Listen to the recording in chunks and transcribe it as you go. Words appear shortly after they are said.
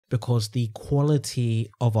because the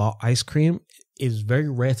quality of our ice cream is very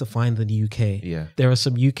rare to find in the UK. Yeah. There are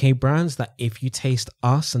some UK brands that if you taste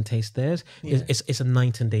us and taste theirs, it's a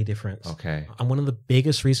night and day difference. Okay. And one of the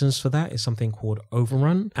biggest reasons for that is something called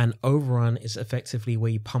overrun. And overrun is effectively where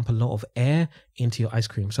you pump a lot of air into your ice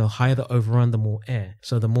cream. So higher the overrun, the more air.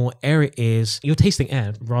 So the more air it is, you're tasting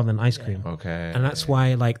air rather than ice cream. Okay. And that's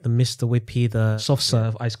why like the Mr Whippy, the soft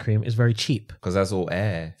serve ice cream is very cheap. Because that's all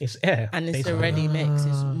air. It's air. And it's basically. a ready mix.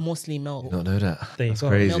 It's mostly milk. Did not know that. There you That's go.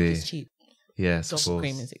 crazy. Milk is cheap. Yes, of Soft course.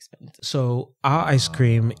 cream is expensive. So our ice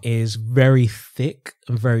cream is very thick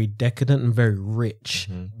and very decadent and very rich.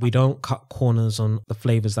 We don't cut corners on the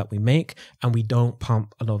flavors that we make, and we don't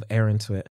pump a lot of air into it.